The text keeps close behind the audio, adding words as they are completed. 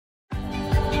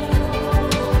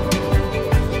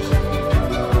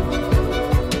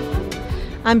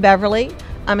I'm Beverly.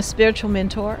 I'm a spiritual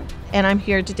mentor, and I'm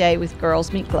here today with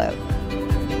Girls Meet Glow.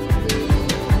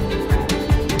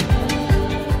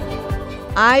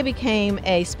 I became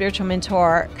a spiritual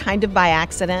mentor kind of by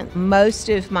accident. Most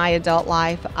of my adult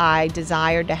life, I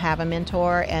desired to have a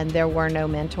mentor, and there were no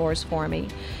mentors for me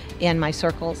in my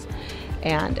circles.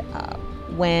 And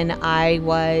when I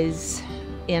was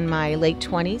in my late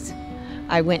 20s,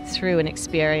 I went through an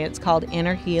experience called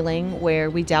inner healing, where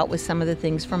we dealt with some of the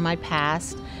things from my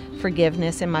past,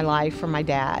 forgiveness in my life from my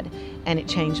dad, and it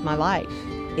changed my life.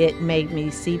 It made me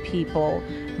see people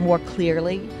more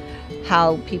clearly,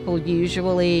 how people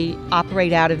usually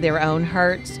operate out of their own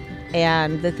hurts,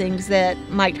 and the things that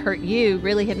might hurt you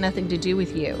really had nothing to do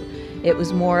with you. It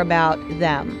was more about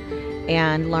them,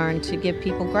 and learn to give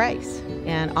people grace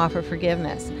and offer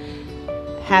forgiveness.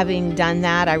 Having done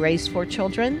that, I raised 4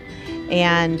 children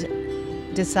and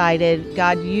decided,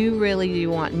 God, you really do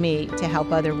want me to help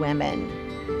other women.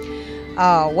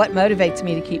 What motivates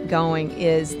me to keep going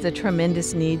is the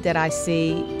tremendous need that I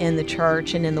see in the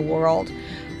church and in the world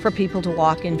for people to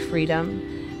walk in freedom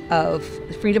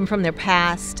from their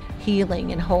past,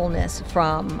 healing and wholeness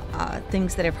from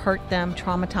things that have hurt them,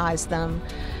 traumatized them,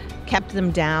 kept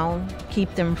them down,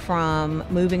 keep them from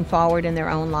moving forward in their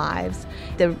own lives.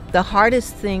 The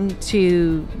hardest thing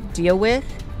to deal with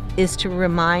is to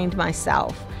remind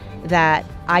myself that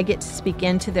I get to speak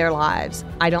into their lives.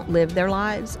 I don't live their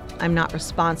lives. I'm not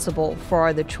responsible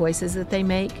for the choices that they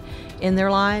make in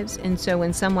their lives. And so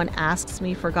when someone asks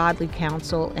me for godly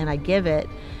counsel and I give it,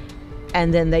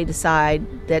 and then they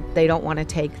decide that they don't want to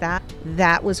take that,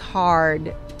 that was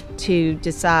hard to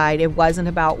decide. It wasn't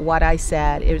about what I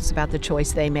said, it was about the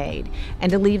choice they made.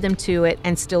 And to leave them to it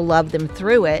and still love them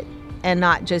through it, and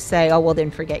not just say, oh, well,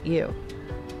 then forget you,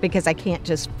 because I can't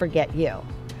just forget you.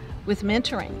 With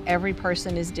mentoring, every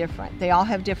person is different. They all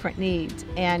have different needs.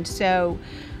 And so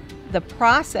the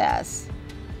process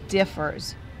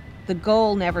differs. The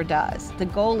goal never does. The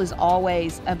goal is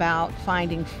always about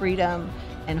finding freedom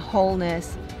and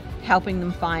wholeness, helping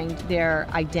them find their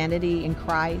identity in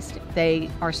Christ. They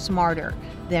are smarter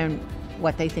than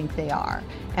what they think they are.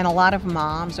 And a lot of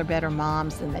moms are better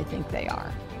moms than they think they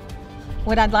are.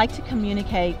 What I'd like to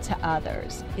communicate to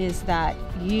others is that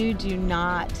you do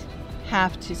not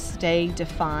have to stay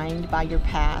defined by your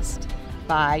past,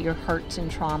 by your hurts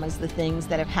and traumas, the things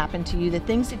that have happened to you, the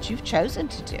things that you've chosen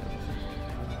to do.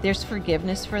 There's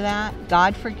forgiveness for that.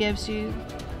 God forgives you,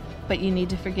 but you need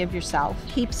to forgive yourself.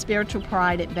 Keep spiritual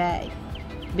pride at bay,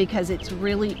 because it's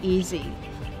really easy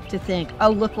to think,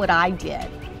 oh, look what I did.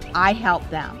 I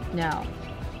helped them. No,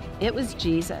 it was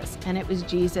Jesus, and it was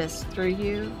Jesus through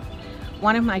you.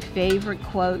 One of my favorite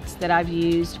quotes that I've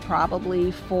used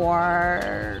probably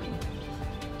for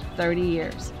 30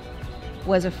 years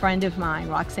was a friend of mine,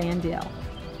 Roxanne Dill.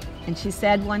 And she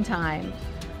said one time,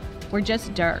 we're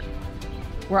just dirt.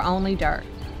 We're only dirt.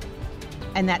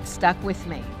 And that stuck with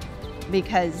me,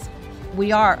 because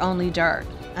we are only dirt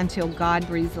until God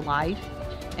breathes the life.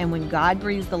 And when God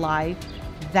breathes the life,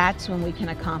 that's when we can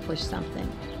accomplish something.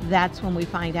 That's when we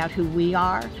find out who we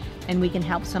are, and we can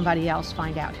help somebody else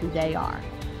find out who they are.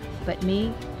 But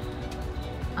me,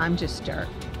 I'm just dirt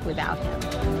without Him.